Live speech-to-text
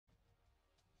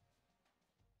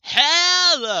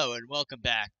Hello and welcome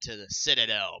back to the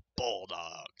Citadel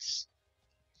Bulldogs.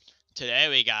 Today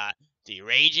we got the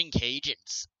Raging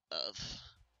Cajuns of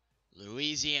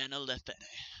Louisiana Lafayette.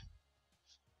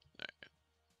 Right.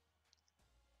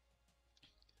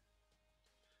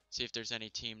 See if there's any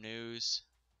team news.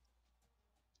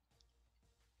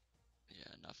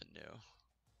 Yeah, nothing new.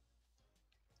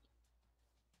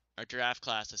 Our draft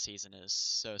class this season is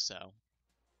so-so.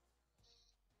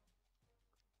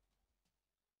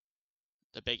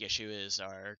 The big issue is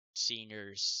our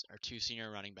seniors, our two senior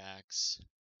running backs.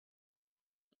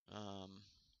 I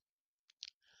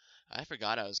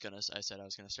forgot I said I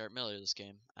was gonna start Miller this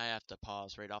game. I have to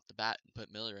pause right off the bat and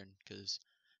put Miller in because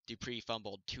Dupree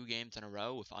fumbled 2 games in a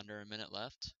row with under a minute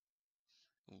left,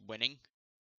 winning.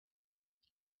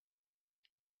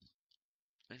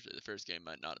 Actually, the first game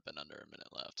might not have been under a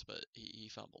minute left, but he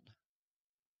fumbled.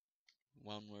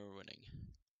 When we were winning.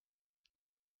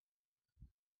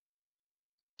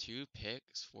 2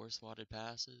 picks, 4 swatted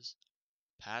passes,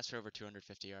 pass for over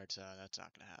 250 yards. That's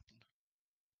not gonna happen.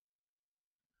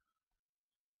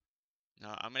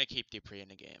 No, I'm gonna keep Dupree in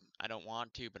the game. I don't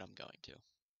want to, but I'm going to.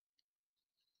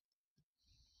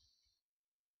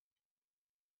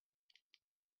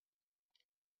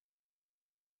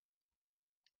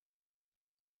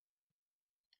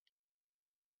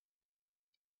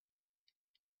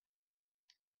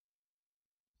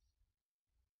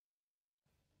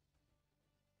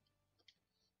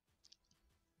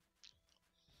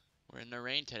 We're in the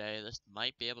rain today. This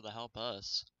might be able to help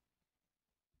us.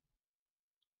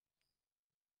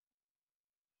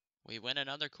 We win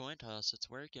another coin toss. It's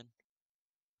working.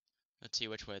 Let's see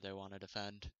which way they want to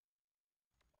defend.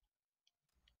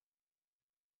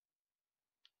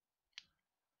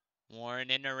 Warren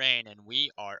in the rain, and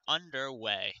we are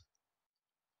underway.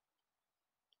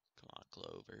 Come on,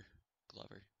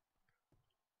 Glover.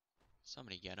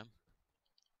 Somebody get him.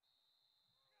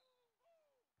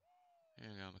 There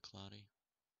you go, McCloudy.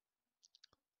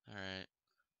 Alright.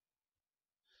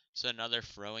 So another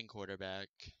throwing quarterback.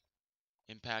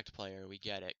 Impact player, we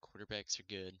get it. Quarterbacks are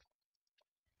good.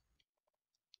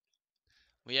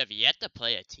 We have yet to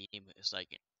play a team who's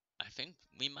like, I think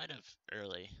we might have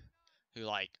early, who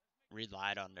like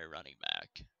relied on their running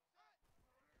back.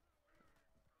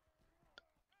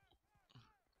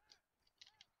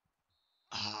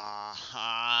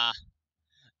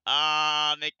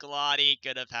 McCloudy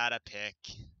could have had a pick.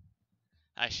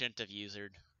 I shouldn't have used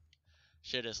her.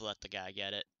 Should have let the guy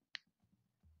get it.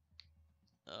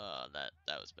 Oh,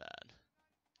 that was bad.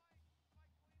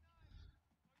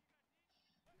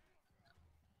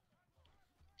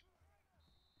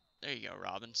 There you go,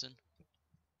 Robinson.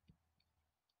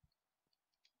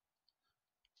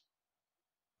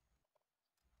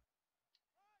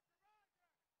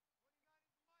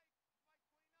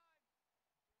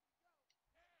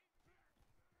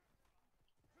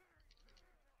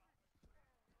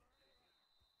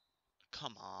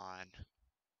 Come on.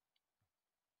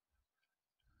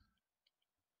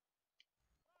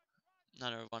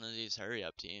 Another one of these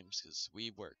hurry-up teams, because we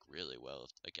work really well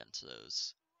against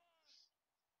those.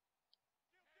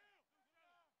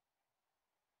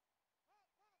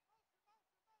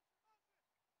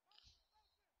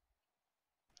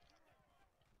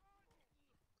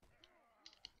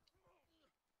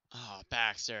 Oh,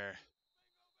 Baxter.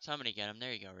 Somebody get him.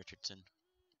 There you go, Richardson.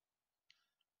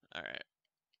 Alright.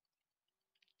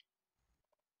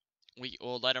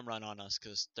 We'll let them run on us,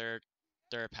 because they're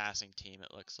a passing team,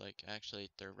 it looks like.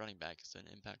 Actually, their running back is an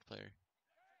impact player.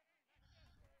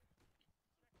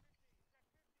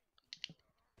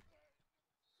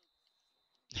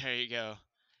 There you go.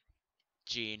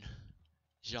 Jean-Pierre.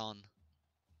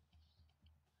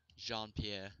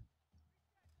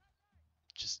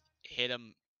 Just hit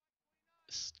him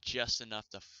just enough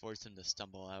to force him to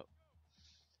stumble out.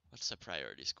 What's the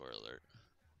priority score alert?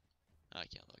 Oh, I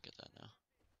can't look at that now.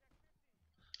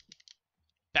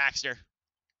 Baxter.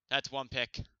 That's 1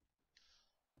 pick.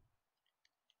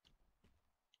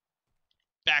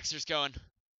 Baxter's going.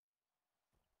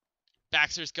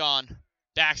 Baxter's gone.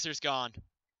 Baxter's gone.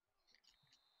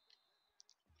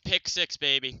 Pick 6,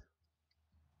 baby.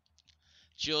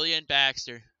 Julian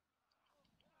Baxter.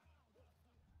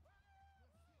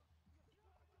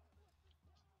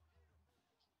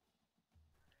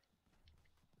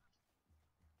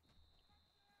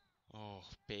 Oh,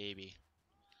 baby.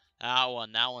 That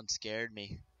one scared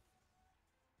me.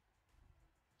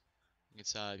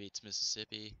 Ncaa beats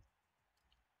Mississippi.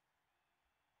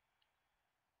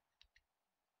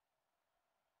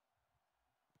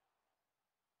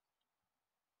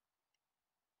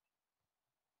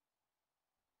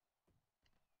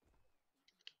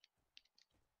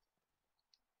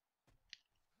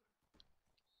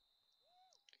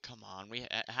 on,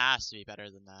 it has to be better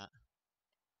than that.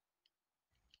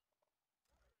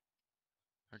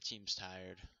 Our team's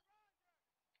tired.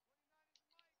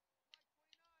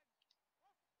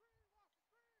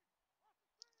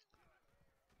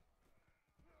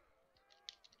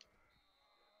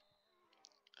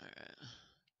 Alright.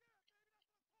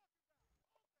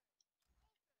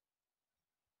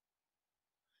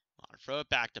 Come on, throw it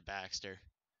back to Baxter.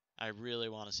 I really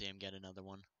want to see him get another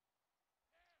one.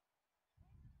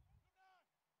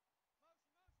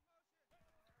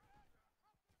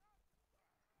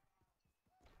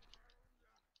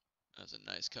 That was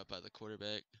a nice cut by the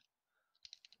quarterback.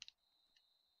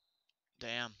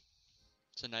 Damn.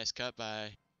 It's a nice cut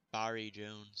by Barry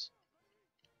Jones.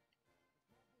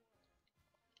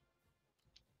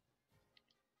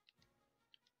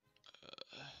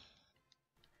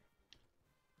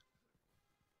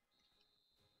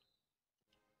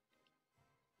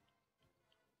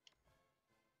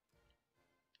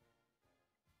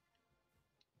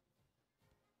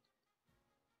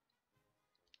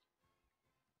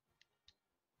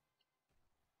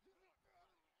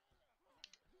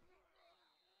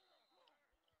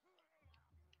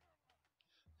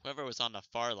 Whoever was on the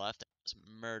far left has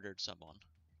murdered someone.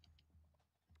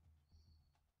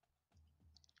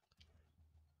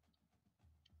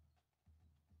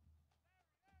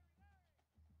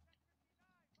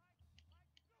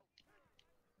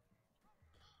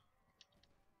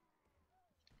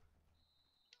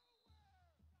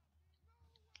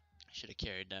 Should have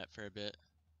carried that for a bit.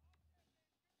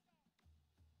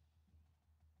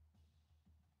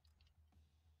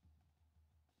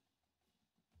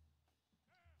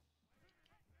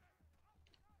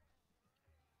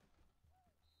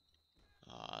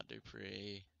 Ah,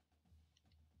 Dupree.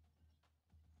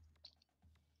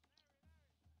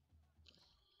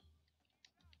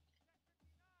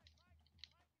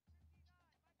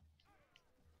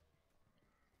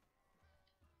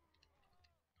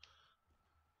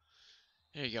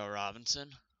 There you go, Robinson.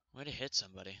 Way to hit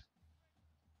somebody.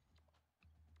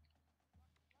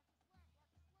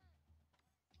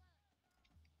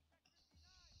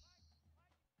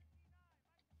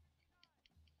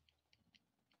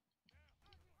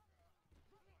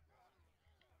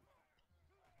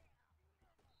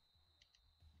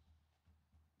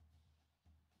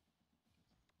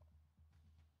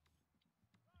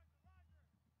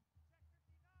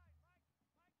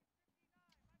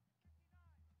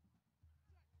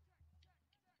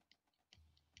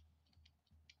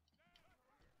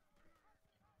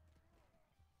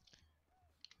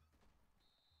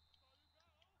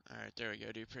 Alright, there we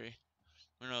go, Dupree.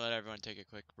 We're gonna let everyone take a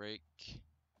quick break.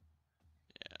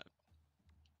 Yeah.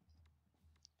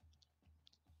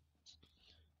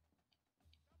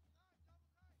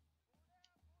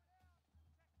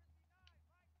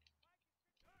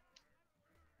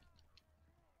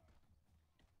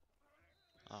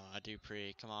 Aw,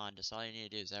 Dupree, come on. Just all you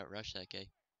need to do is outrush that guy.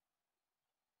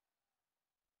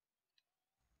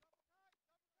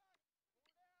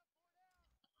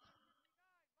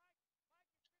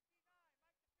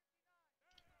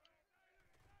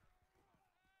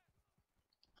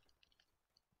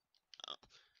 Oh,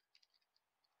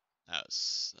 that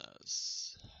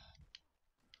was...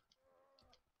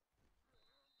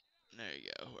 There you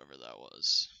go, whoever that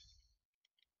was.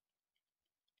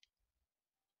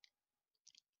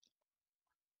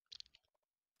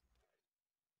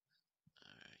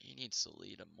 Alright, he needs to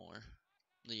lead him more.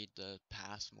 Lead the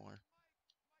pass more.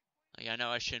 Like, I know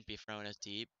I shouldn't be throwing it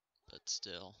deep, but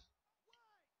still.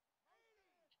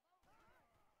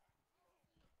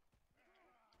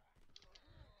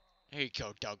 There you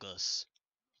go, Douglas.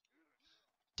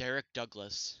 Derek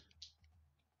Douglas.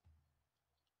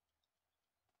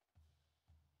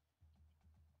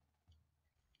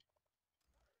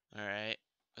 Alright,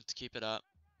 let's keep it up.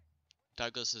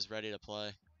 Douglas is ready to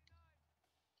play.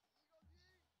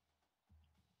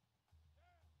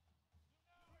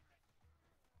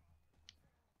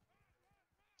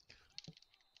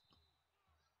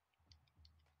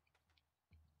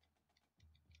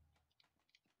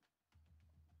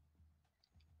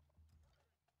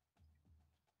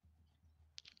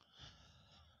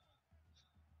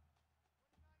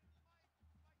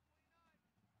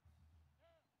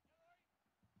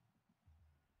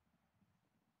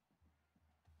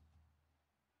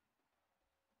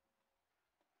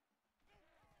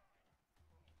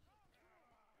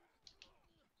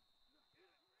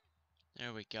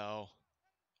 There we go.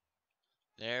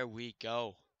 There we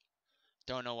go.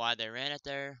 Don't know why they ran it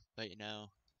there, but you know,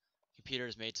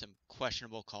 computers made some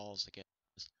questionable calls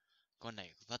against. Going to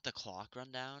let the clock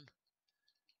run down?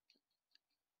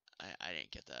 I didn't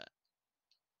get that.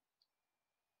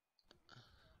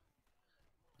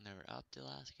 And they were up the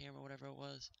last game or whatever it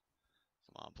was.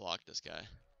 Come on, block this guy.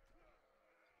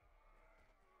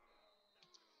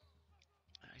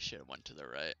 I should have went to the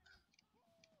right.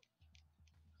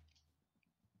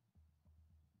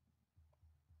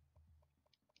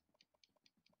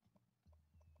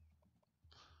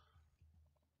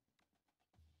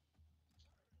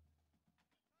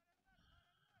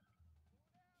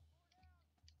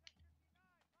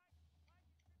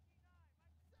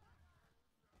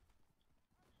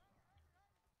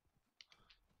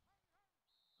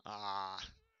 Ah,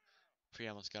 Pre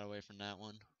almost got away from that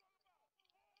one.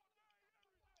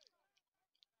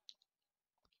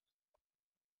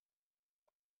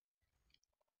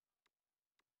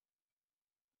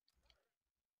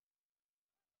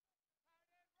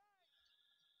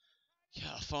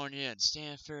 California and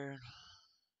Stanford.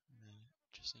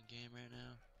 Interesting game right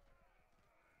now.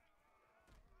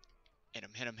 Hit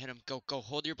him, hit him, hit him. Go, go.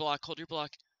 Hold your block, hold your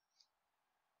block.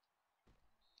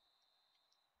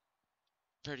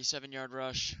 37-yard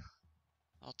rush.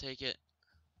 I'll take it.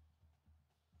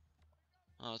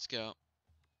 Oh, let's go.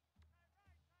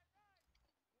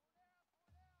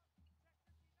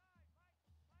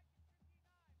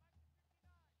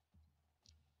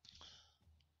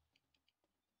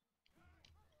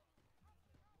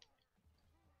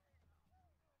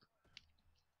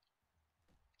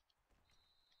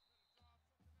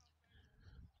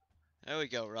 There we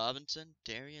go, Robinson.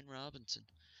 Darian Robinson.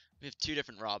 We have 2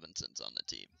 different Robinsons on the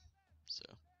team. So,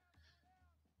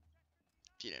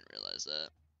 if you didn't realize that.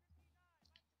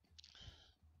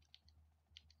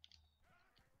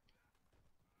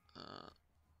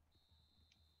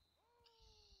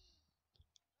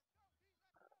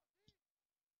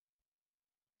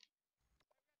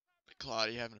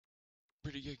 Claudia having a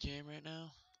pretty good game right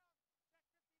now.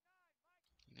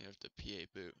 You have the PA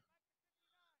boot.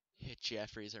 Hit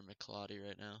Jeffries or McClaughty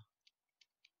right now.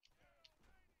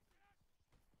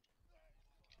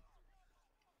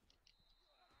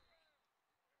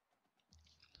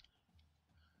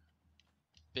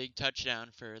 Big touchdown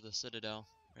for the Citadel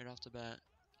right off the bat.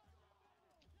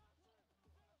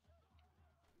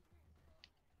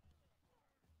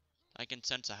 I can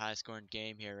sense a high-scoring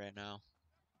game here right now.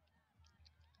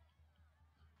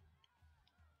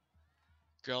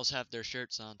 Girls have their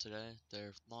shirts on today,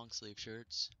 their long-sleeve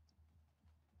shirts.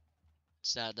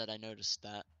 Sad that I noticed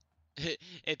that.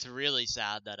 It's really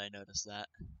sad that I noticed that.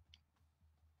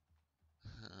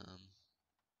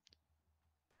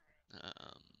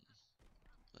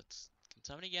 Can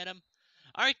somebody get him?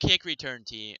 Our kick return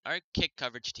team, our kick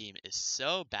coverage team is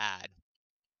so bad.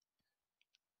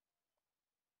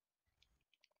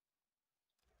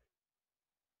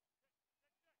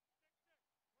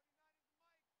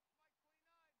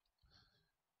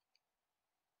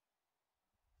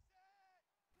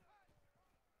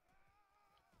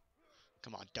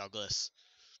 Come on, Douglas.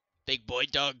 Big boy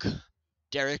Doug.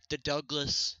 Derek the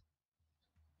Douglas.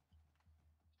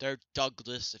 They're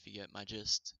Douglas, if you get my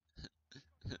gist.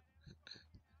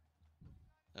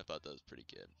 I thought that was pretty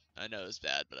good. I know it was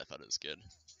bad, but I thought it was good.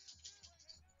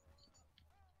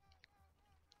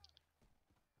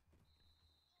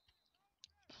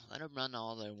 Let them run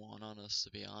all they want on us,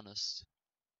 to be honest.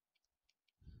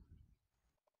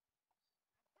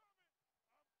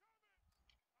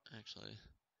 Actually,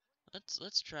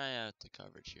 let's try out the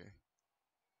coverage here.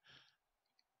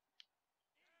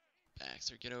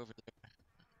 Baxter, get over there.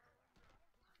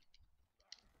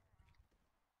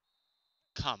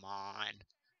 Come on.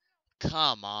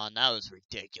 Come on, that was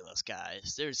ridiculous,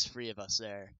 guys. There's 3 of us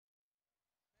there.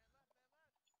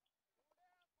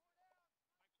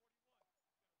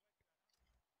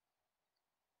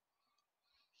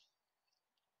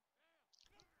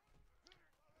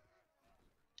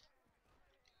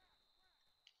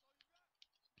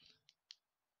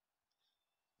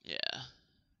 Yeah.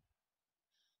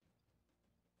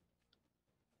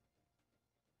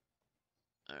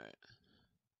 Alright.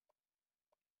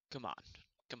 Come on.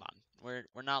 Come on.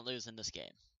 We're not losing this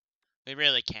game. We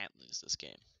really can't lose this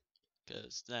game.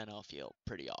 Because then I'll feel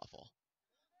pretty awful.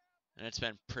 And it's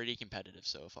been pretty competitive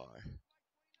so far.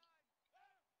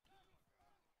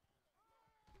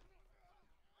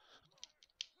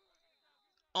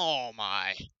 Oh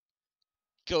my.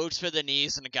 Goes for the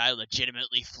knees and the guy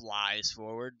legitimately flies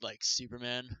forward like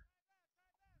Superman.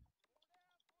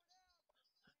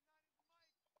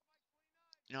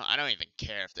 You know, I don't even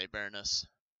care if they burn us.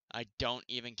 I don't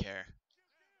even care.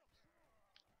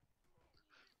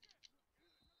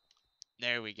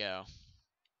 There we go.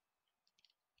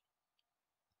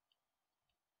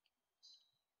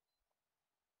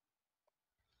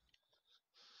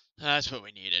 That's what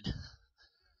we needed.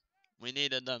 We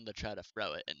needed them to try to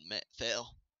throw it and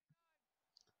fail.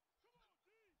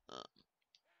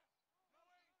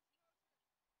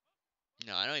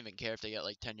 No, I don't even care if they get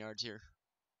like 10 yards here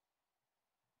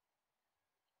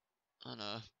on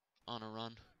a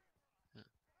run. Yeah.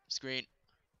 Screen.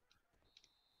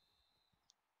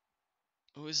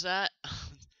 Who was that?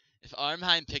 If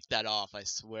Armheim picked that off, I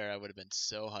swear I would have been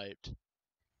so hyped.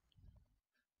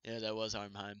 Yeah, that was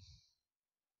Armheim.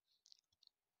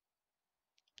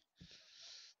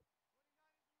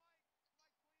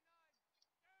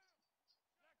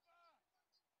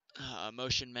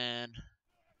 Motion man.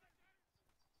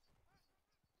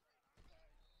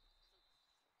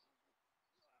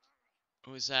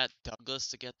 Who was that? Douglas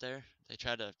to get there? They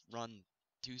tried to run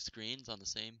 2 screens on the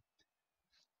same.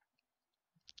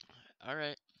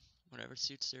 Alright. Whatever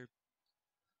suits their...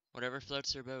 Whatever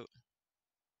floats their boat.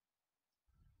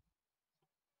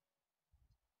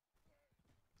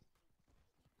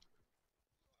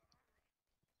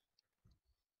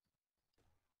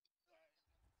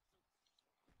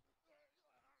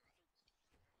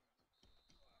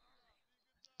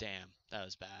 Damn, that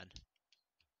was bad.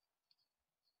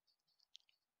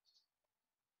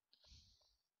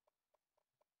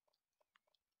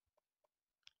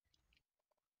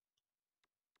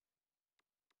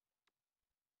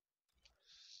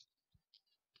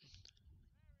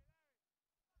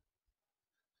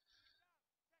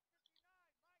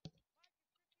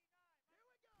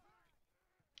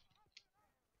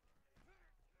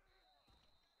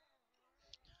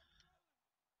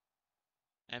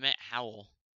 I meant Howell,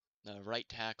 the right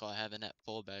tackle I have in at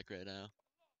fullback right now.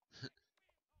 Let's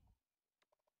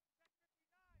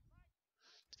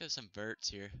get some verts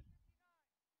here.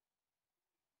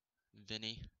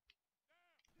 Vinny.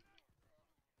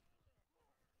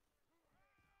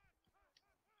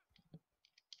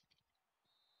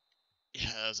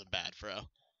 Yeah, that was a bad throw.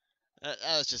 That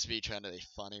was just me trying to be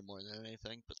funny more than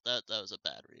anything, but that was a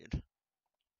bad read.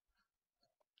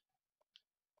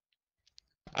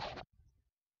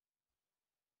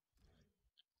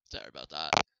 Sorry about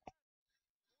that.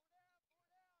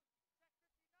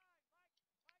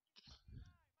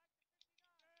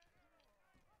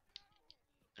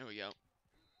 There we go.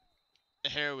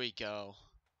 Here we go.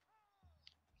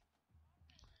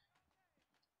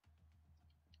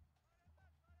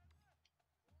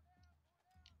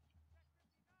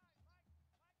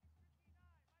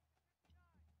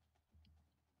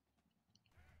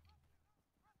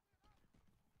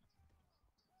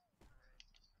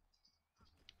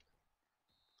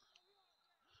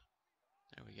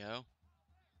 There we go.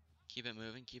 Keep it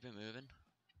moving, keep it moving.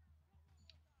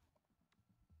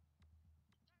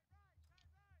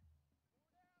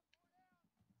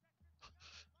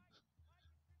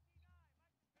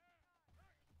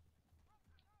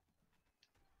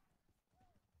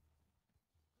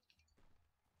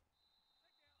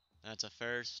 That's a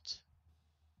first.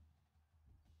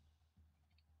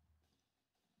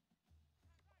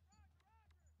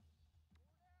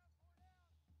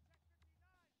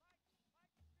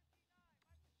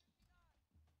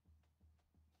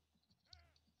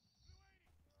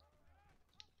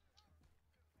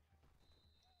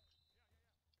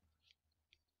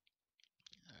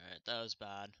 Alright, that was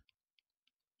bad.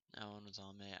 That one was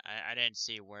on me. I didn't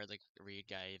see where the read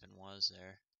guy even was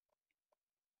there.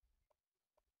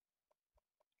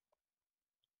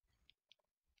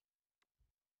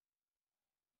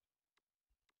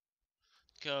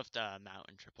 Go with the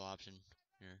mountain triple option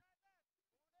here.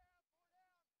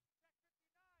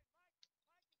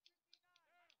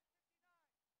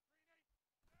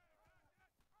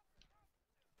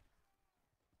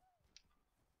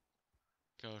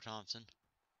 Go Thompson.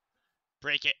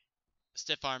 Break it.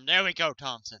 Stiff arm. There we go,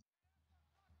 Thompson.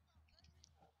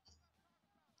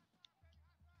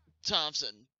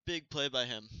 Thompson. Big play by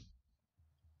him.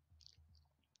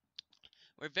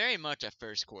 We're very much a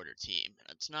first quarter team.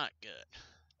 It's not good.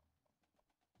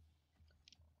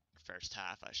 First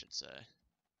half, I should say.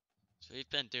 So we've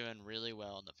been doing really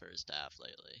well in the first half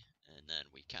lately, and then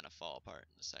we kind of fall apart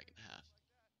in the second half.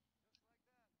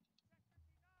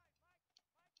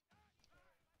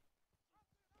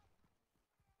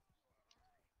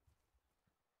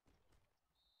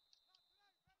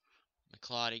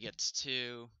 McClaughty gets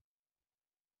 2.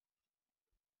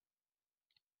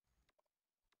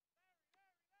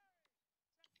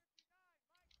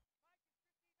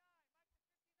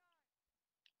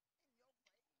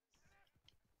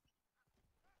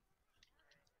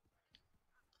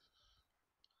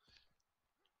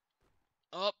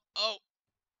 Oh, oh.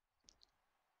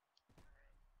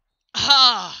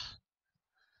 Ah!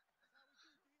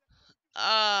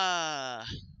 Ah!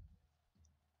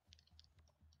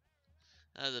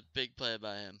 That was a big play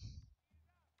by him.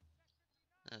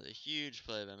 That was a huge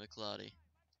play by McClaughty.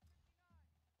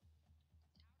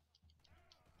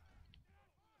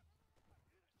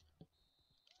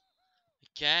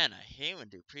 again. I hate when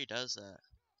Dupree does that.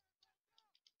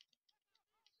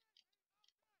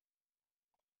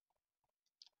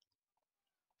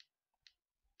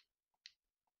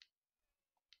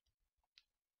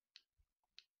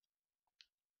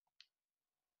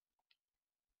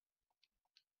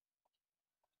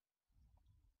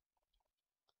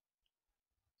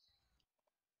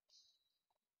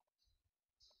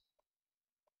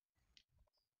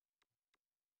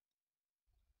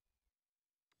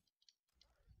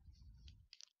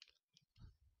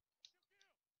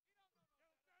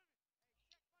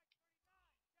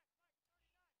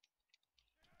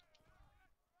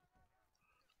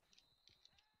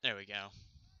 There we go.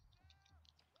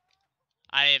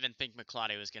 I didn't even think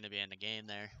McClotty was going to be in the game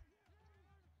there.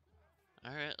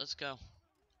 All right, let's go.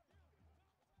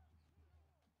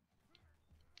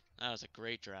 That was a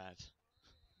great drive.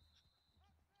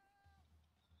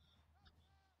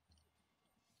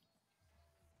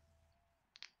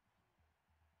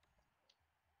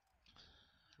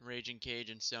 Raging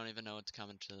Cajuns don't even know what's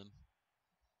coming to them.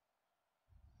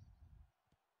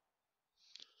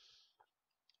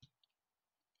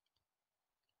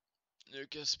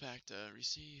 Lucas back to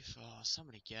receive. Oh,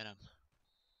 somebody get him.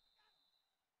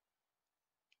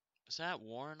 Is that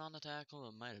Warren on the tackle?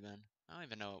 It might have been. I don't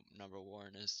even know what number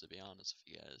Warren is, to be honest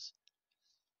with you guys.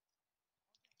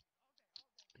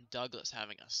 Douglas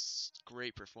having a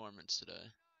great performance today.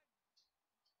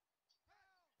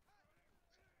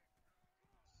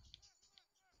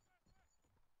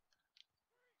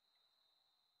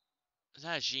 Is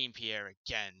that Jean-Pierre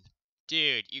again?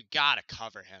 Dude, you gotta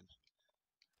cover him.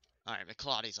 Alright,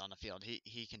 McClotty's on the field.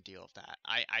 He can deal with that.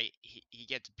 He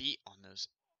gets beat on those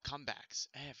comebacks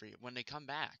when they come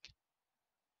back.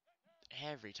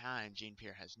 Every time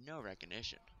Jean-Pierre has no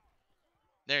recognition.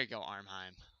 There you go,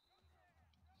 Armheim.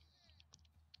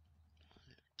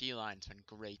 D-line's been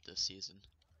great this season.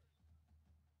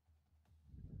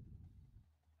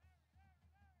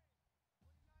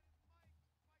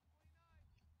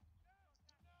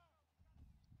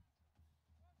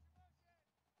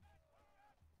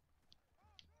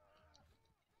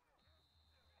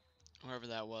 Whoever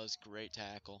that was, great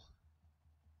tackle.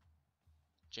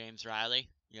 James Riley?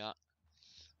 Yeah.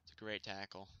 It's a great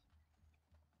tackle.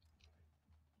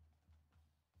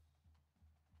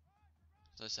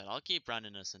 As I said, I'll keep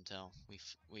running this until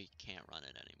we can't run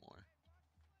it anymore.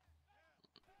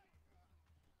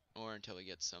 Or until we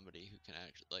get somebody who can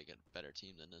actually, like, a better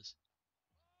team than this.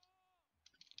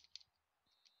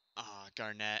 Ah,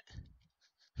 Garnett.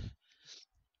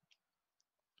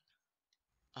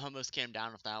 Almost came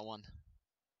down with that one.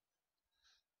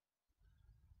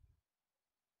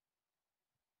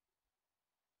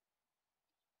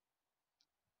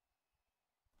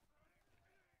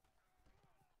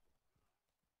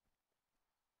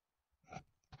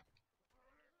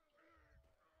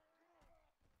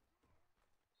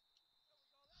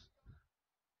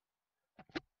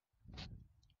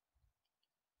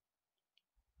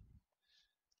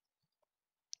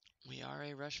 We are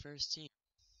a rush first team.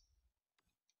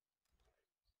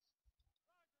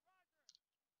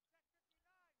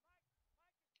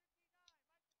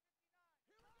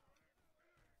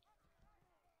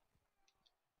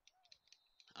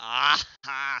 Ah,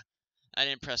 ha! I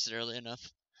didn't press it early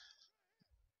enough.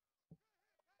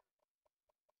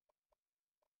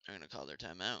 They're going to call their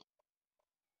timeout.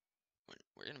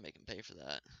 We're going to make them pay for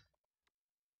that.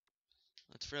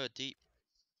 Let's throw it deep.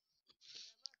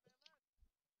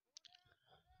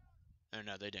 Oh,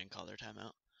 no, they didn't call their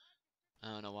timeout.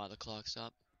 I don't know why the clock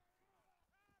stopped.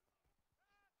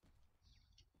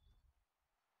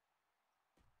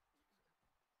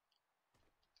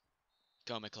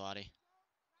 Go, McClotty.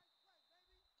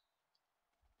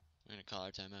 We're going to call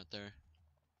our timeout there.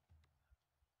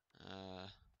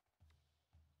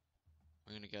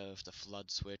 We're going to go with the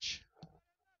flood switch.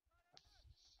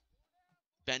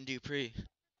 Ben Dupree.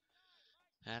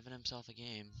 Having himself a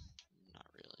game. Not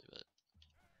really, but...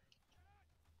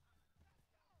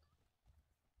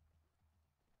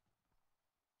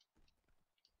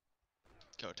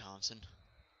 Go, Thompson.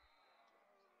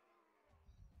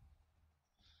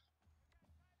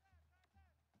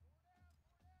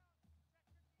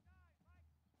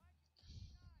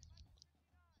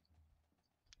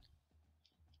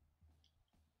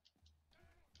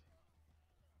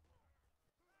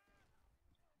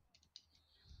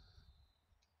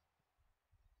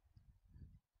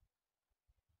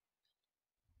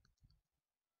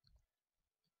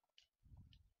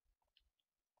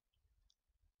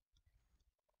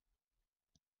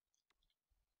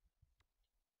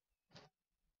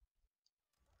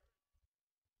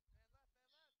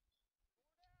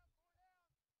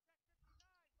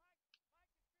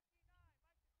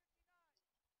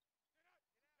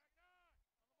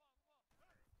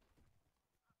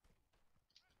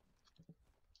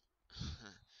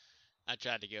 I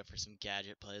tried to go for some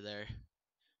gadget play there.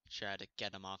 Try to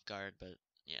get him off guard, but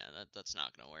yeah, that's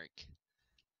not gonna work.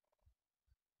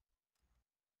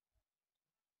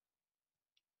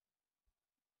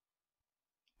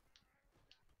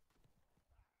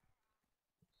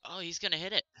 Oh, he's gonna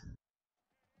hit it.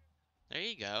 There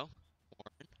you go,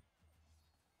 Warren.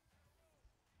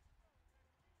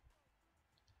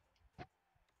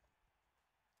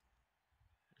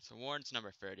 So Warren's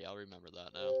number 30. I'll remember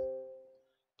that now.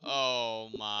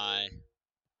 Oh my.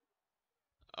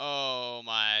 Oh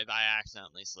my. I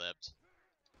accidentally slipped.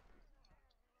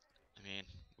 I mean,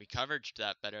 we covered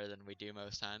that better than we do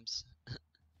most times.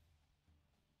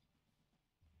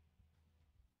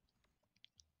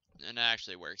 And it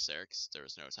actually works there because there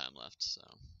was no time left, so.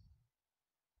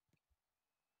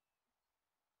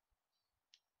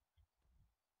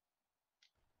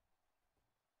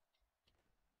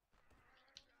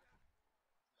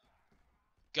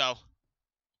 Go.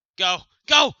 Go.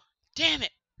 Go! Damn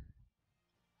it!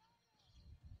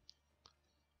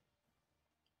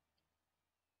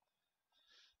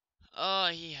 Oh,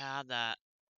 he had that.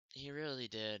 He really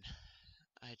did.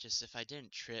 If I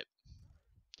didn't trip.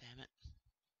 Damn it.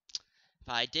 If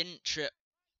I didn't trip.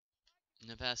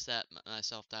 And I've asked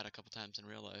myself that a couple times in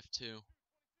real life, too.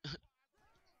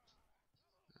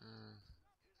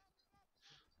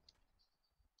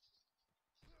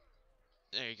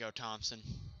 There you go, Thompson.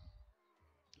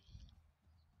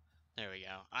 There we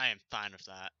go. I am fine with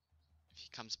that. If he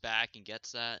comes back and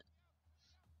gets that,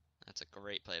 that's a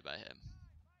great play by him.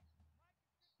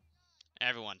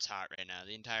 Everyone's hot right now.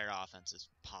 The entire offense is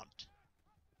pumped.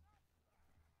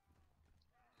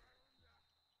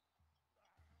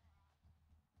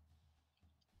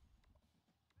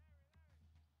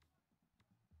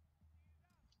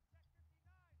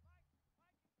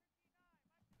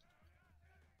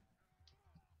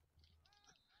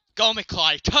 Go,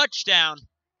 McCly. Touchdown.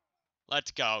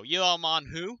 Let's go. You all on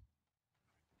who?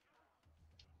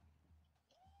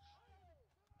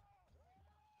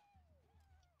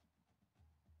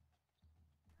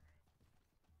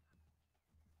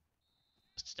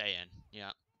 Stay in.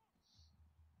 Yeah.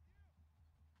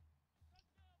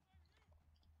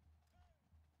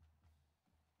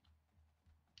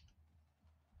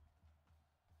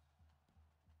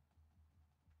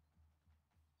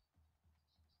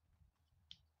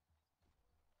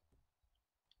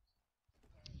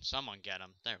 Someone get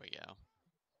him. There we go.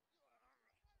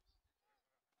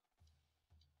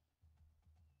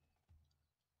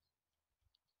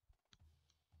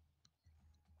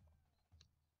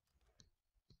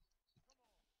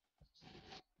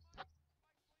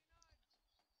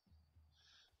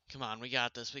 Come on, we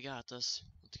got this. We got this.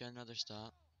 Let's get another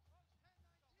stop.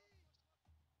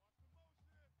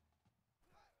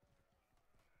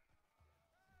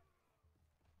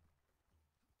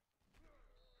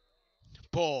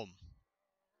 Boom.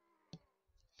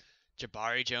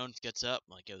 Jabari Jones gets up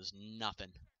like it was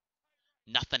nothing.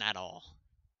 Nothing at all.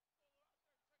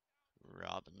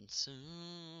 Robinson,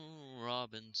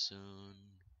 Robinson.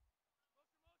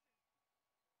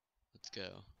 Let's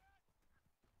go.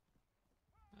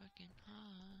 Working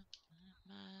hard with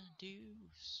my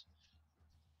dues.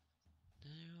 Do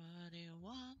what he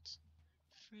wants,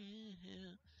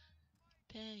 friend.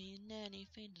 Paying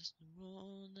anything just to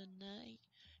roll the night.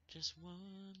 Just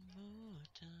one more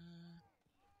time.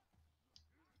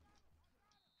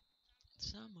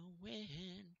 Some will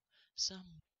win, some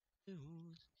will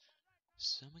lose.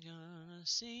 Some are gonna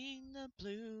sing the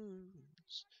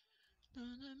blues. But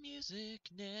the music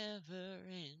never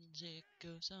ends, it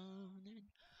goes on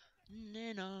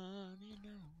and on and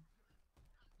on.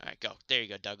 Alright, go. There you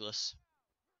go, Douglas.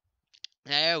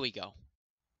 There we go.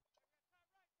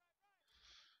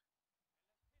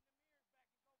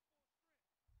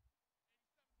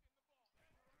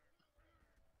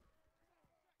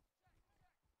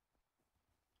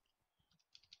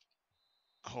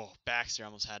 Oh, Baxter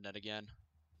almost had that again.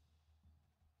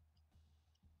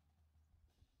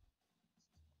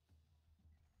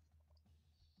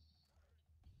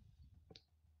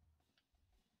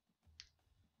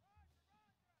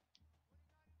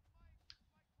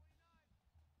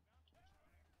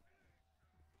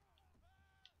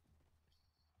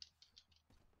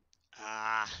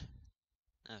 Ah,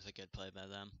 that was a good play by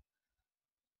them.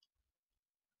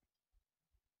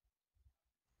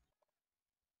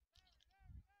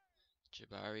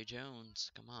 Jabari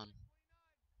Jones, come on.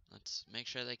 Let's make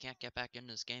sure they can't get back into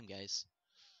this game, guys.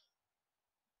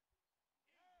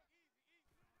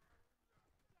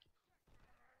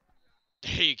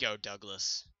 There you go,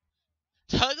 Douglas.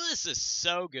 Douglas is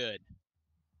so good.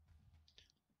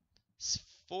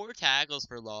 4 tackles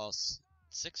for loss.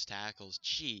 6 tackles.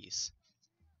 Jeez.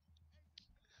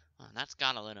 Oh, and that's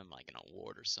gotta let him like an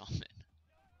award or something.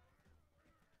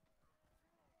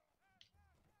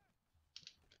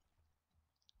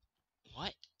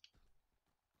 What?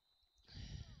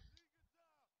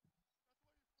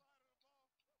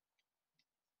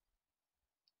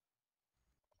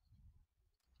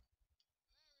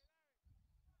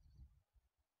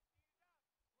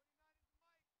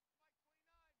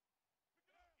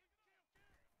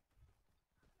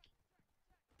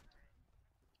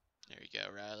 There you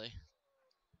go, Riley.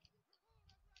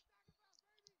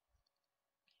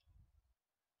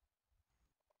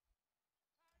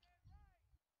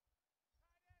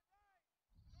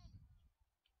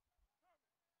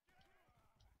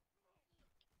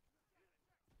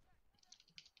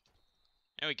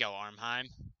 There we go, Armheim.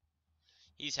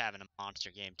 He's having a monster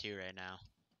game too right now.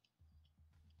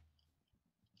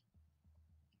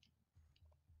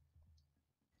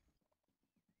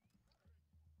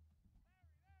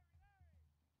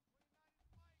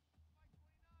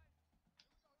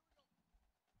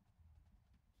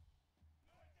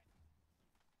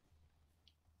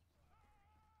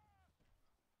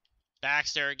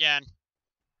 Baxter again.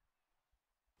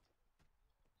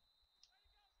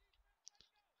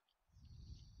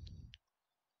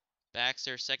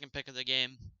 Baxter, second pick of the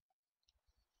game.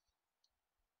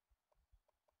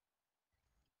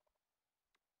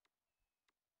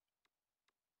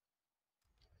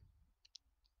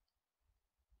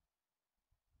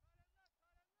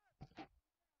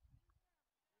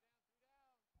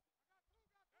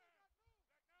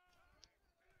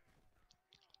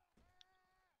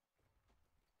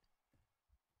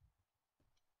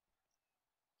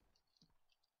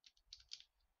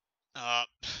 Oh,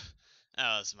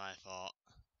 that was my fault.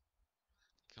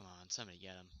 Come on, somebody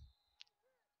get him.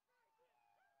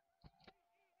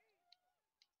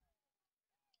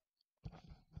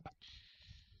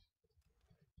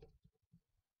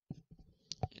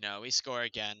 You know, we score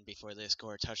again before they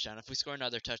score a touchdown. If we score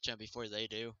another touchdown before they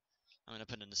do, I'm going to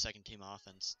put in the second team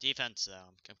offense. Defense, though,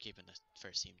 I'm keeping the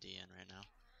first team D in right now.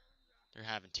 They're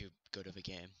having too good of a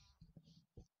game.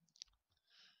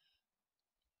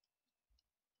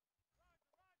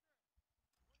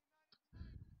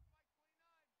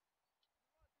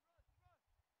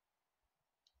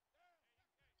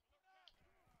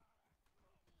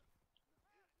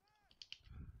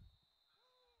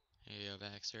 Here you go,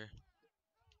 Baxter.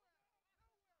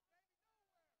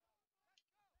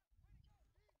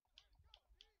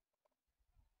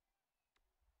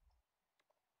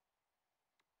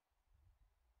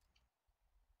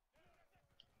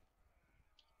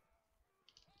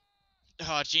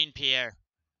 Oh, Jean Pierre.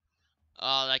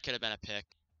 Oh, that could have been a pick.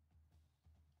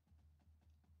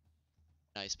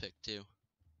 Nice pick, too.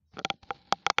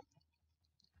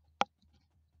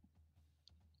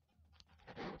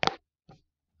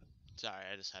 Sorry,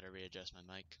 I just had to readjust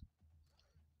my mic.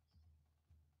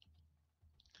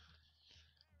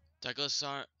 Douglas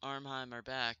Armheim are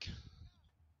back.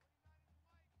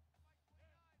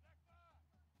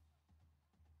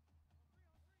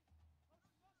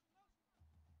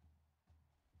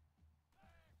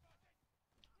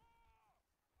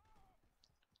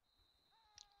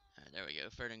 Alright, there we go.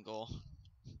 Third and goal.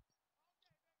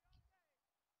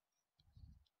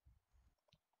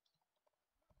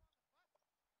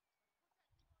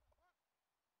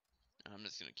 I'm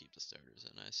just going to keep the starters,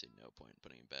 and I see no point in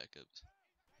putting in backups.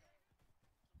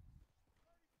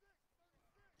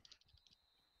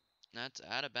 That's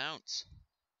out of bounds.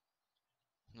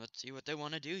 Let's see what they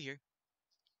want to do here.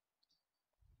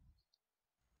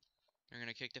 They're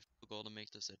going to kick the field goal to make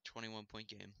this a 21-point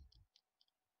game.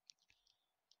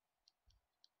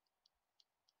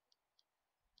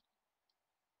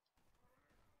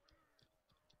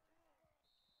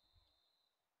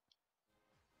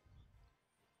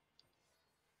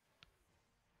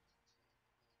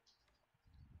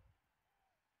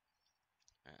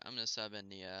 Alright, I'm going to sub in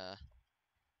the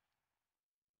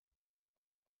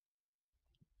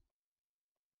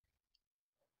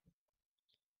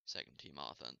second team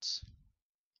offense.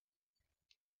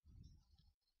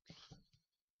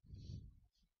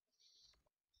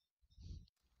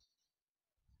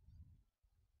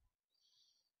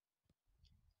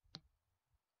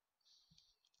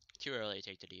 Too early to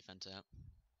take the defense out.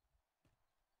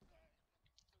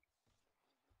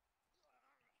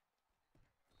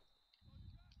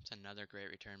 It's another great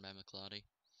return by McClaughty.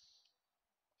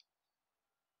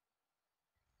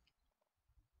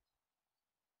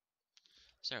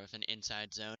 Start with an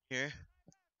inside zone here.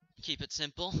 Keep it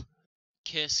simple.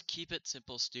 Kiss, keep it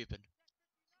simple, stupid.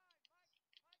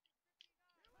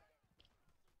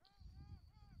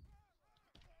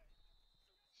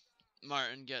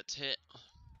 Martin gets hit.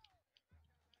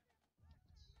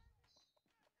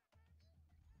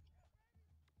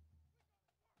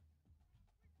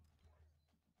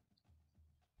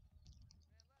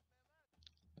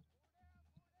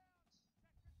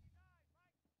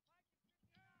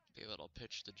 Be a little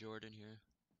pitch to Jordan here.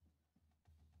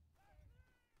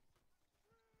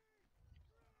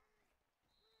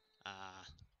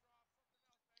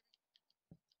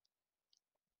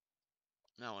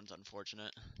 That one's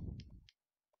unfortunate.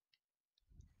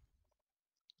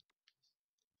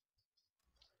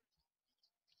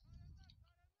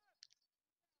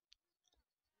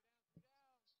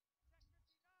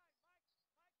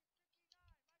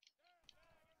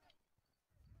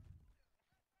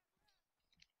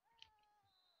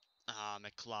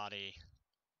 McClotty.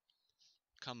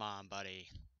 Come on, buddy.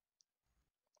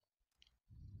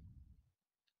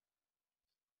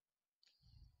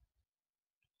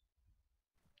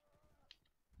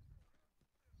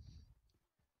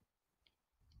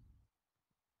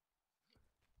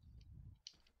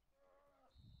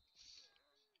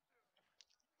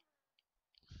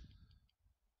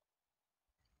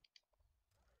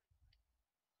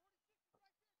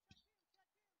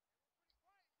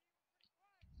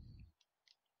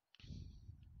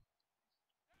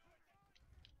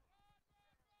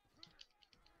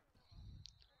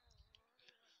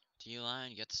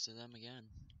 D-line gets to them again.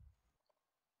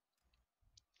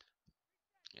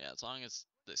 Yeah, as long as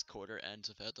this quarter ends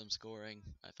without them scoring,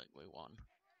 I think we won.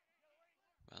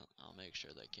 Well, I'll make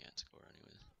sure they can't score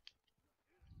anyways.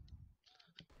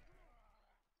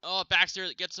 Oh, Baxter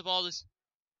gets the ball,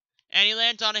 and he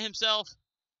lands on it himself.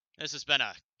 This has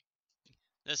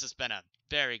been a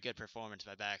very good performance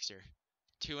by Baxter.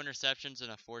 2 interceptions and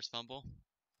a forced fumble.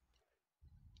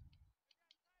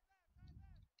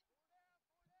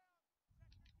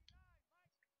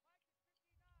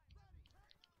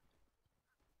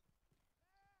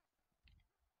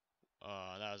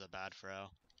 Oh, that was a bad throw.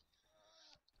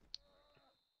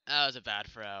 That was a bad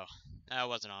throw. That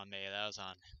wasn't on me. That was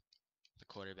on the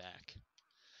quarterback.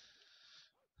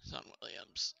 It's on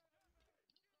Williams.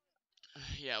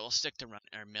 Yeah, we'll stick to run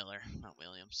or Miller, not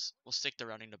Williams. We'll stick to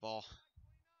running the ball.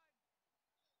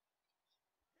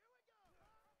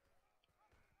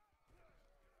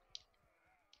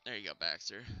 There you go,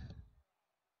 Baxter.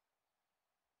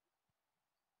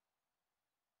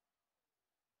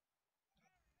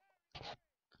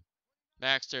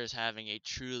 Baxter is having a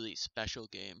truly special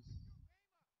game.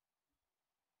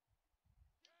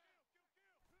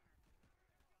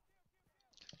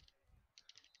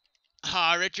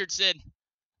 Richardson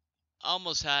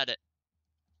almost had it.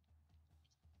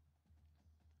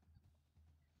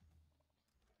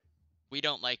 We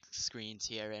don't like screens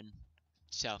here in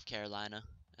South Carolina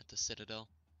at the Citadel.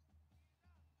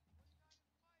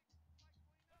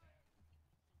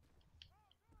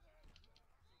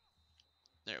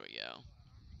 There we go. Are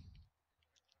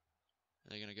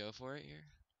they going to go for it here?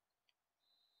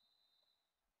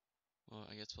 Well,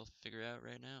 I guess we'll figure out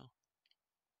right now.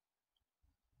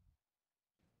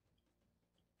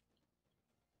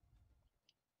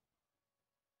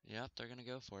 Yep, they're going to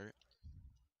go for it.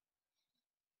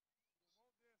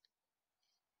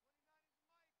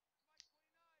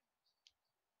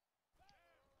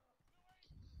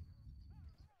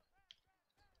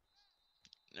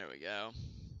 There we go.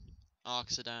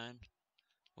 Oxidine.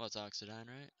 What's Oxidine,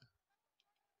 right?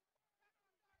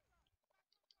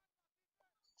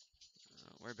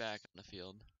 We're back on the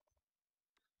field.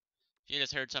 If you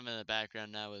just heard something in the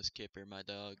background, that was Kipper, my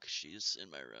dog. She's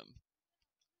in my room.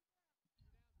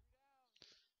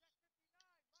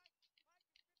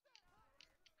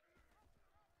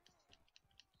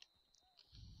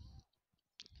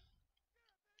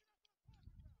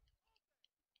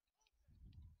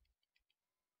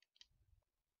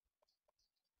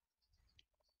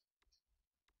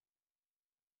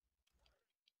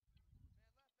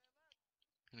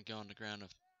 Gonna go on the ground of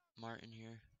Martin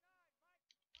here.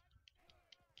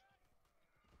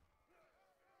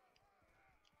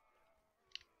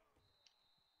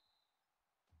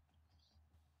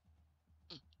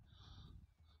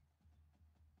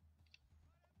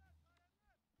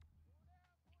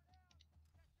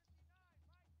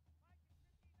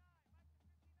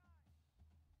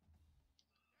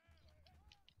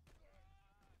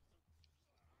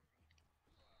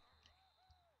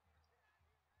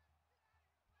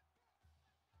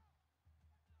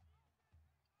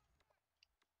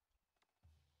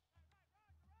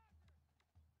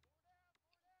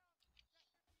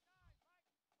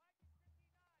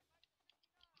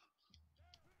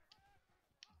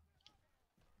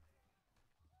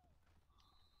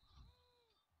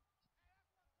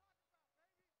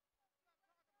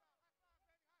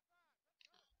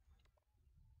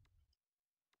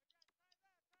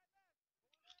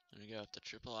 Gonna go with the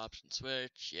triple option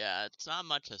switch. Yeah, it's not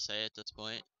much to say at this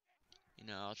point. You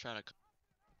know, I'll try to.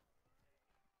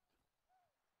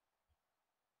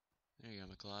 There you go,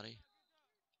 McLeody.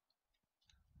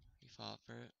 He fought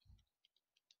for it.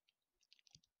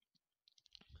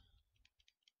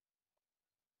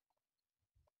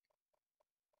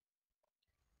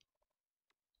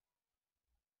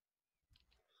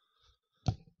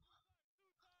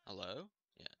 Hello?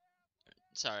 Yeah.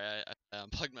 Sorry, I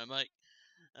unplugged my mic.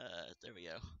 There we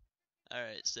go.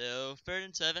 Alright, so 3rd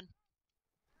and 7.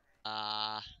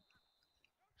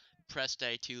 Press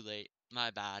day too late.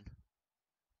 My bad.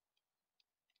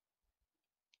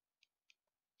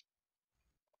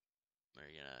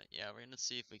 We're gonna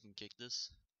see if we can kick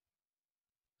this.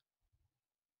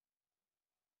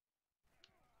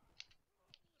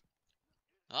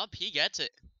 Oh, he gets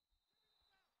it.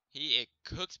 It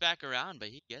cooks back around, but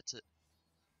he gets it.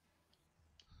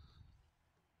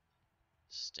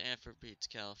 Stanford beats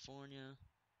California.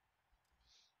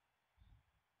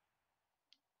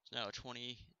 It's now a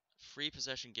 20 free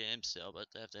possession game still, but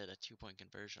they have to hit a 2-point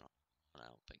conversion. I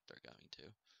don't think they're going to.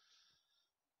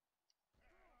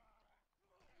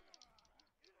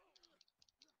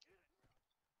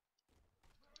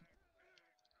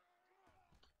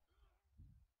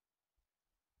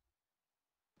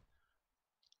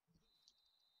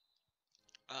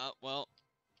 Well,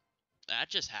 that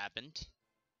just happened.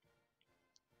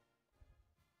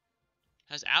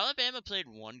 Has Alabama played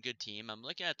one good team? I'm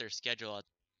looking at their schedule,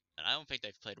 and I don't think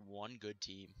they've played one good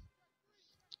team.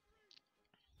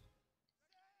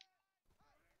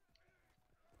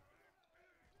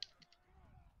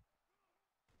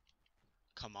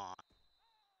 Come on.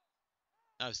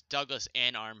 That was Douglas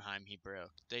and Armheim he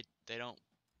broke. They don't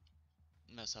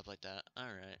mess up like that. All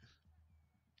right.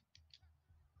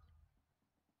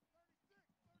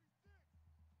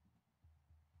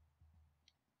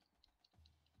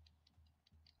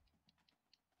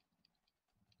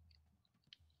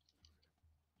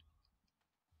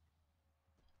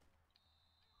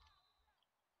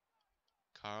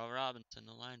 Carl Robinson,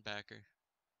 the linebacker.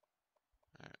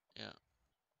 All right. Yeah.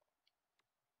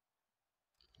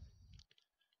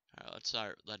 All right. Let's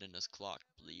start letting this clock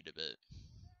bleed a bit.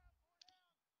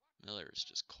 Miller is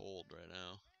just cold right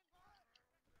now.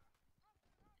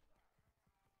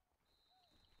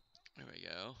 There we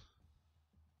go.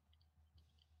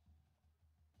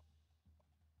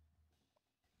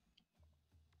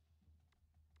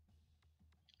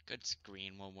 Good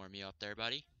screen will warm you up there,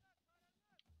 buddy.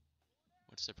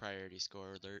 What's the priority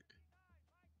score alert?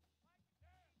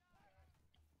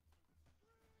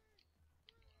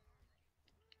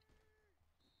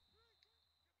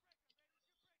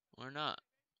 Or not?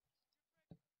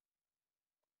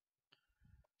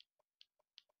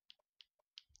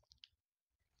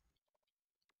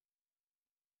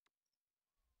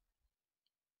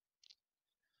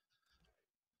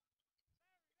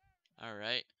 All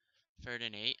right. 3rd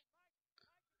and 8.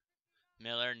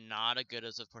 Miller not as good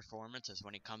as a performance as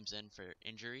when he comes in for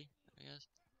injury, I guess.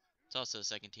 It's also the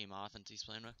second team offense he's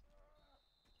playing with.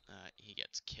 He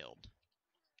gets killed.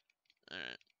 All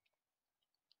right.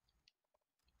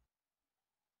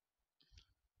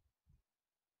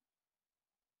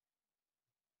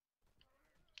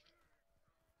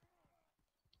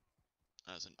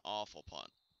 That was an awful punt.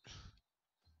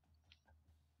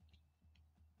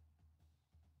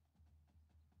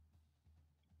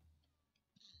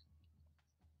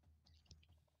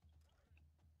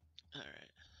 All right.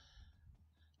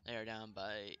 They are down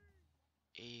by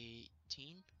 18.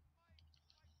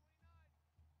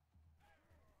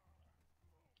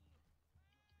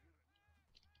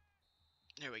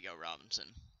 There we go, Robinson.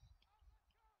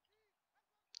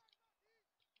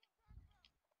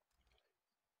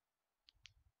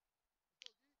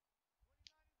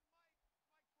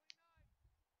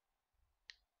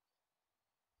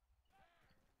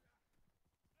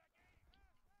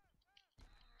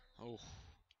 Oh,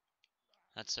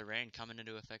 that's the rain coming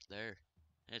into effect there.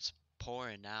 It's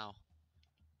pouring now.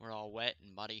 We're all wet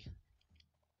and muddy.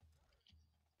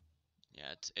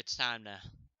 Yeah, it's time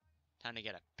to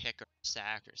get a pick or a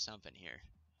sack or something here.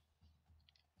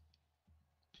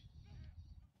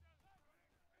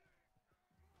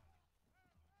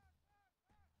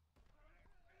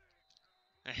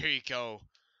 There you go.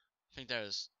 I think that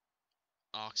was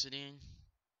Oxidine.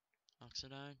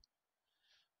 Oxidine.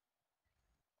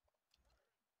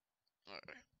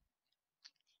 Alright.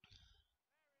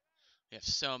 We have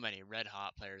so many red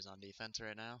hot players on defense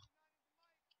right now.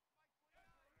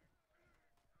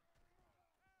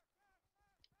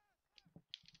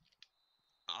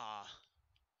 Ah.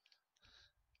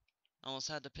 Almost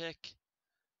had the pick.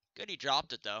 Good he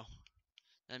dropped it though.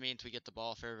 That means we get the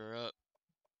ball further up.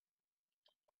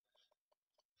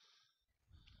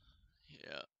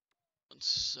 Yeah.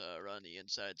 Let's run the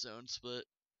inside zone split.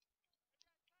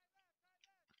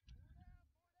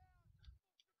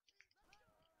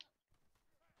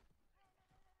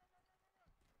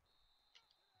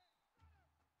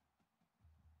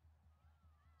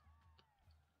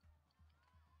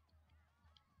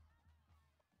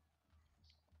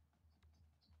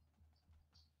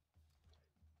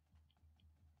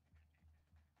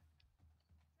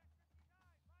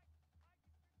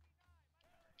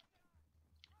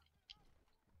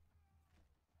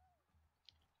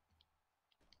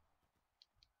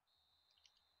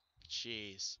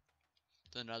 Jeez.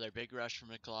 Another big rush from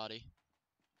Ncaa.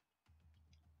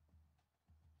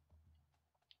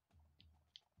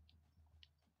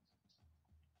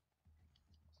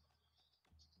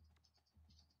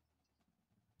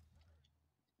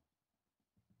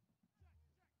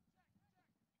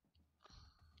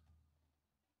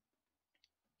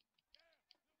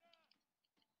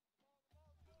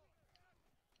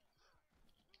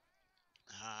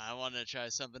 I wanted to try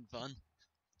something fun.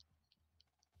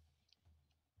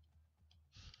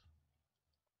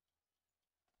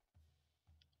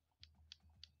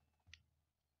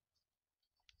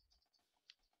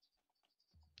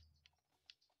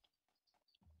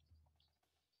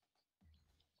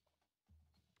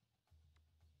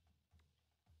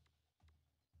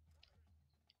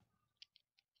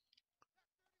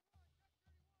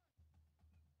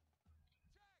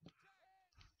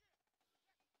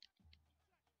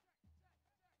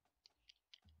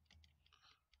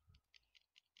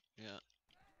 Yeah.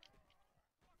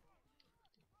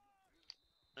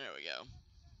 There we go.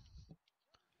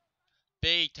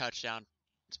 Big touchdown.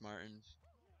 It's Martin.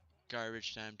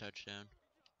 Garbage time touchdown.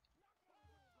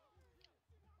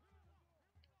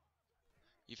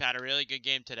 You've had a really good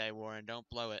game today, Warren. Don't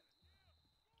blow it.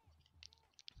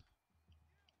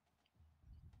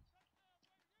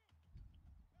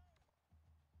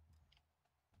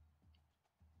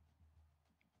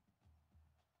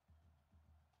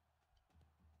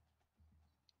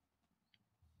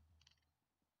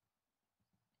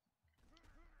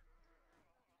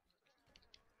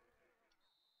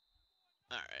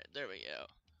 Alright, there we go.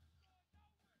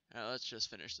 Alright, let's just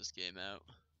finish this game out.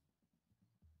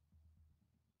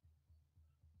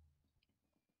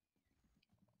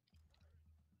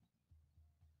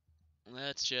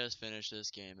 Let's just finish this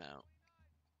game out.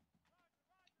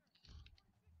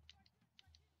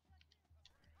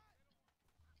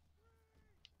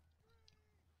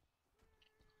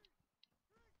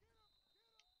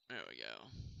 There we go.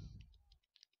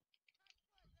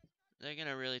 They're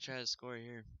gonna really try to score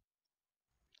here.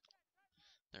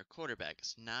 Their quarterback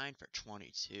is 9 for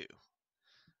 22.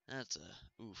 That's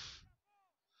a oof.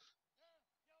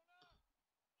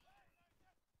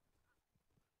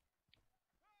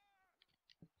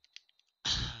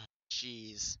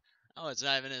 Jeez. Oh, it's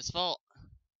not even his fault.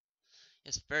 He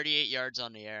has 38 yards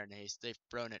on the air, and they've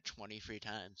thrown it 23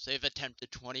 times. They've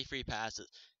attempted 23 passes,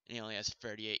 and he only has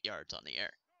 38 yards on the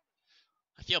air.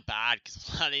 I feel bad because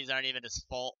a lot of these aren't even his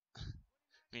fault.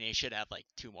 I mean, he should have like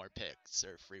 2 more picks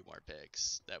or 3 more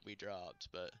picks that we dropped,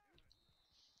 but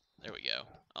there we go.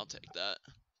 I'll take that.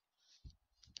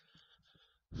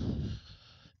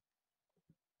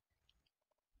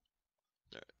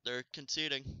 They're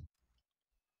conceding.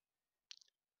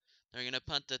 They're gonna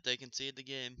punt that they concede the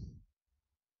game.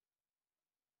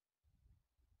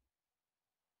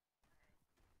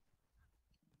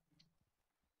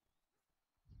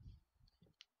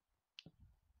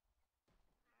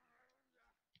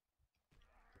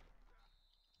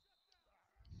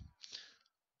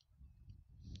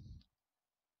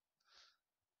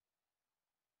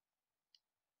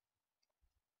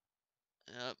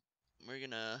 Yep, we're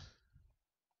gonna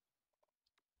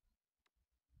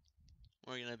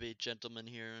be gentlemen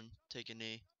here and take a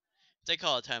knee. If they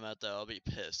call a timeout though, I'll be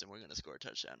pissed, and we're gonna score a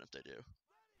touchdown if they do.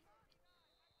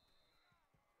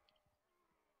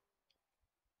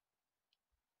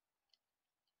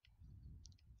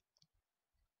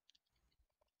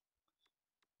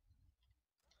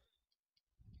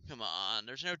 Come on,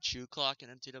 there's no chew clock in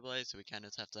NCAA, so we kind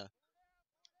of have to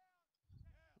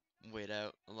wait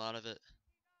out a lot of it.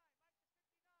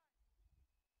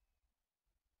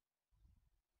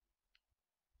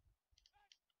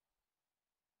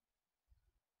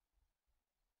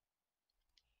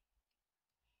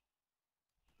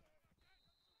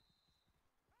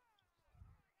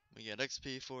 We get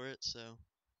XP for it, so.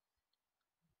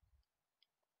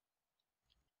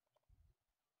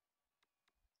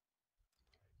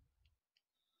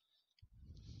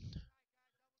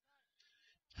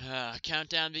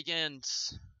 Countdown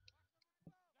begins.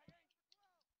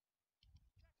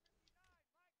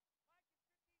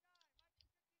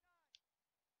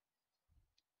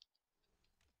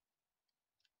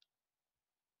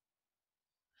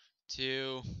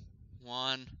 Two,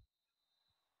 one.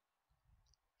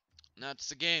 That's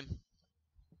the game.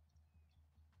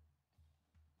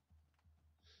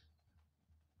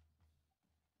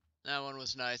 That one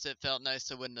was nice. It felt nice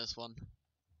to win this one.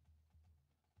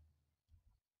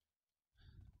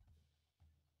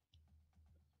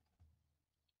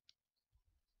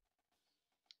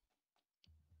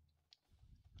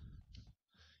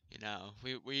 You know,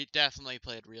 we definitely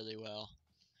played really well.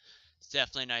 It's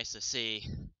definitely nice to see.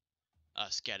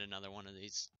 us get another one of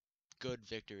these good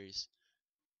victories.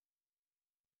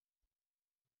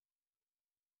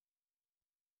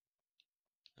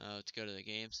 Let's go to the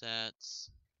game stats,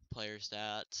 player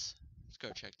stats. Let's go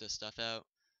check this stuff out.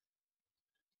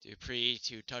 Dupree,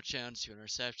 2 touchdowns, 2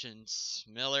 interceptions.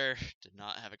 Miller did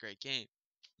not have a great game.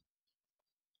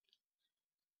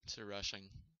 So rushing.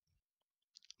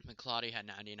 McCloudie had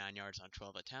 99 yards on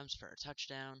 12 attempts for a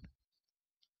touchdown.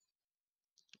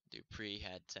 Dupree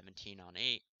had 17 on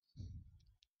 8.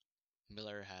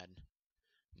 Miller had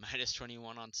minus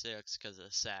 21 on 6 because of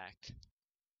the sack.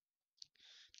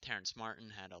 Terrence Martin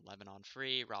had 11 on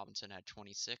free. Robinson had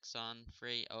 26 on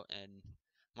free. Oh, and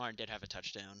Martin did have a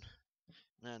touchdown.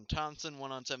 And Thompson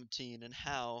 1 on 17, and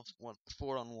Howe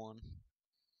 4 on 1.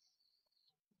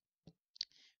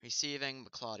 Receiving,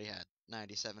 McCloudie had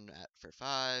 97 for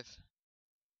 5.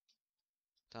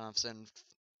 Thompson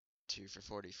 2 for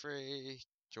 43.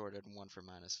 Jordan 1 for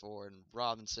 -4, and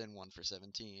Robinson 1 for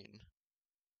 17.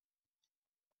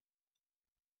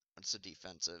 What's the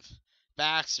defensive?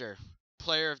 Baxter,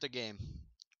 player of the game.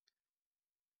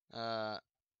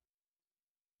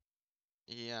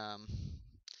 He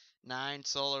 9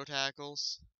 solo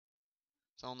tackles.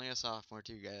 It's only a sophomore,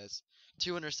 too, guys.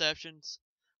 2 interceptions.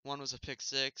 1 was a pick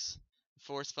 6.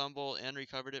 Forced fumble and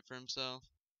recovered it for himself.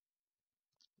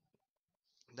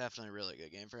 Definitely a really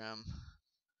good game for him.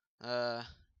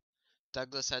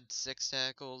 Douglas had 6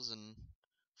 tackles, and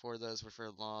 4 of those were for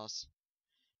a loss.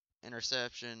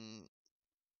 Interception.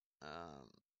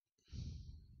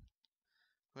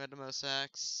 Who had the most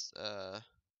sacks?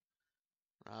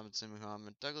 Robinson,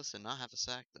 Muhammad. Douglas did not have a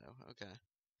sack, though. Okay.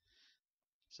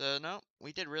 So, no,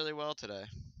 we did really well today.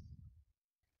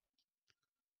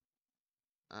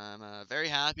 I'm very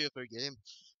happy with our game.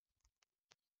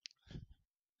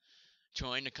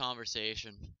 Join the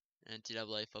conversation.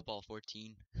 NCAA Football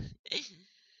 14.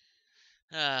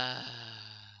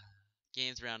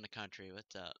 Games around the country.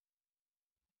 What's up?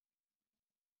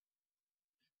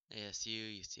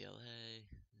 ASU, UCLA.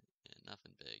 Yeah,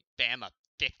 nothing big. Bama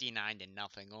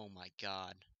 59-0. Oh my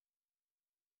god.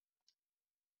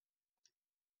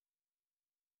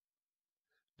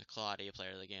 McCloudie,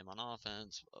 player of the game on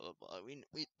offense. Blah, blah, blah.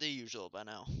 We the usual by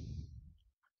now.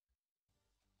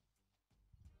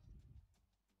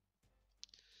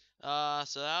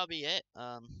 So that'll be it.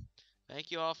 Thank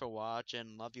you all for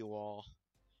watching. Love you all.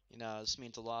 You know, this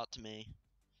means a lot to me.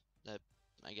 That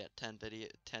I get 10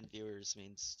 viewers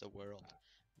means the world.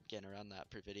 I'm getting around that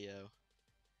per video.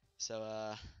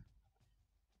 So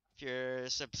if you're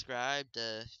subscribed,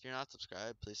 if you're not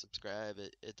subscribed, please subscribe.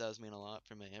 It does mean a lot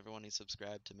for me. Everyone who's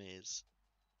subscribed to me is,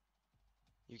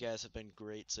 you guys have been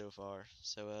great so far.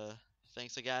 So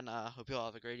thanks again. Hope you all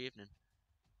have a great evening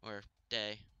or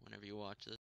day whenever you watch this.